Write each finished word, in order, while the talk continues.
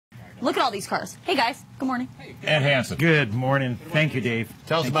Look at all these cars. Hey, guys. Good morning. Ed Hansen. Good morning. Thank you, Dave.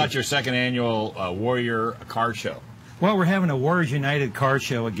 Tell us about your second annual Warrior Car Show. Well, we're having a Warriors United Car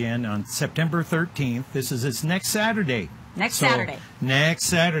Show again on September 13th. This is next Saturday. Next Saturday. Next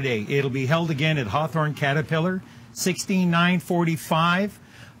Saturday. It'll be held again at Hawthorne Caterpillar, 16945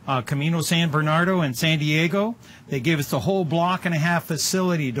 Camino San Bernardo in San Diego. They give us a whole block and a half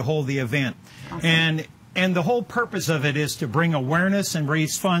facility to hold the event. Awesome. And the whole purpose of it is to bring awareness and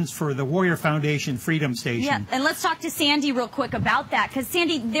raise funds for the Warrior Foundation Freedom Station. Yeah, and let's talk to Sandy real quick about that, because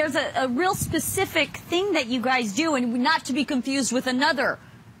Sandy, there's a real specific thing that you guys do, and not to be confused with another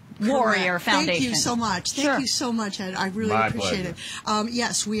Warrior Foundation. Thank you so much. Thank you so much, Ed. I really appreciate it.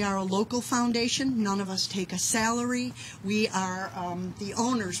 Yes, we are a local foundation. None of us take a salary. We are the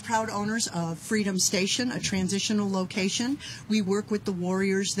owners, proud owners of Freedom Station, a transitional location. We work with the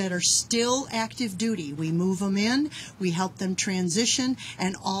Warriors that are still active duty. We move them in, we help them transition,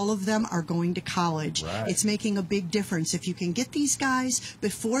 and all of them are going to college. Right. It's making a big difference. If you can get these guys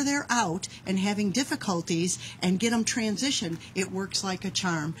before they're out and having difficulties and get them transitioned, it works like a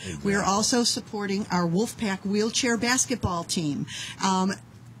charm. Exactly. We're also supporting our Wolfpack wheelchair basketball team.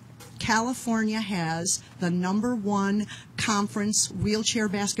 California has the #1 conference wheelchair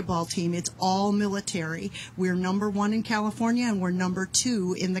basketball team. It's all military. We're #1 in California, and we're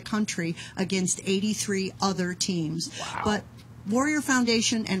 #2 in the country against 83 other teams. Wow. But Warrior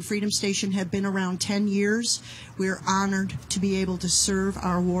Foundation and Freedom Station have been around 10 years. We're honored to be able to serve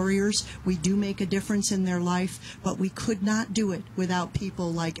our warriors. We do make a difference in their life, but we could not do it without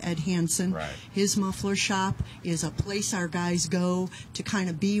people like Ed Hansen. Right. His muffler shop is a place our guys go to kind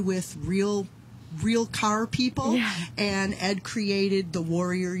of be with real car people, and Ed created the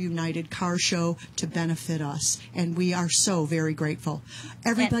Warrior United Car Show to benefit us, and we are so very grateful.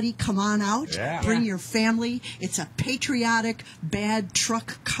 Everybody come on out, bring your family. It's a patriotic, bad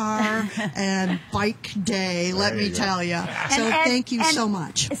truck, car, and bike day, let me tell you. So thank you so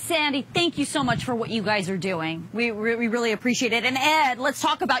much. Sandy, thank you so much for what you guys are doing. We really appreciate it. And Ed, let's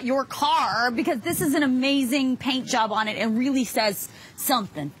talk about your car, because this is an amazing paint job on it and really says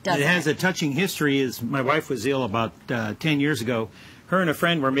something, doesn't it? It has a touching history. My wife was ill about 10 years ago. Her and a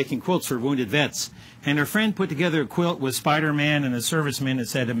friend were making quilts for wounded vets, and her friend put together a quilt with Spider-Man and a serviceman that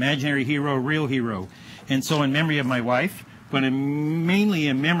said imaginary hero, real hero. And so in memory of my wife, but mainly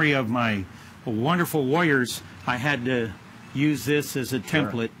in memory of my wonderful warriors, I had to use this as a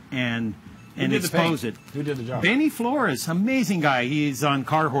template and expose it. Who did the job? Benny Flores, amazing guy. He's on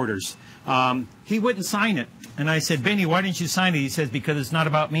Car Hoarders. He wouldn't sign it. And I said, Benny, why didn't you sign it? He says, because it's not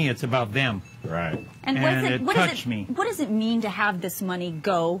about me, it's about them. Right. And it touched me. What does it mean to have this money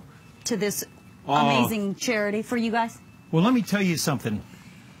go to this amazing charity for you guys? Well, let me tell you something.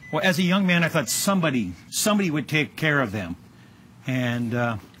 Well, as a young man, I thought somebody would take care of them. And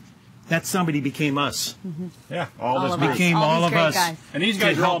that somebody became us. Yeah, all became all of us. Guys. And these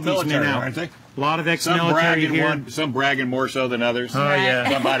guys are all military, aren't they? A lot of ex-military here. Some bragging more so than others. Oh, yeah.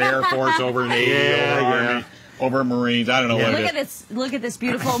 Some about Air Force, over Navy, over Army, over Marines. I don't know what it is. Look at this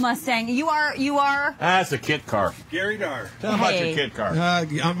beautiful Mustang. You are. That's a kit car. Gary Dar. Tell them about your kit car.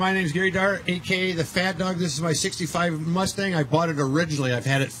 My name's Gary Dar, a.k.a. the Fat Dog. This is my 65 Mustang. I bought it originally. I've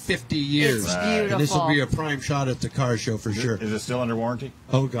had it 50 years. It's beautiful. And this will be a prime shot at the car show for sure. Is it still under warranty?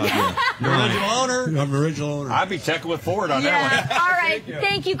 Oh, God, yeah. Original owner? I'm original owner. I'd be checking with Ford on that one. All right.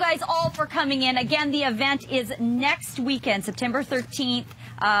 Thank you guys all for coming in. Again, the event is next weekend, September 13th,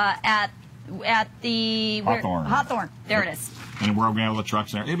 at the Hawthorne. There it is. And we're going to have the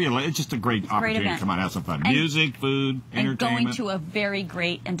trucks there. It's just a great opportunity to come out and have some fun. Music, food, entertainment. And going to a very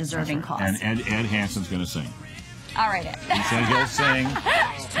great and deserving cause. And Ed Hansen's going to sing. All right, Ed. He says he'll sing.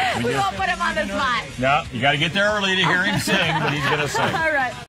 We won't put him on the spot. No, you got to get there early to hear him sing, but he's going to sing. All right.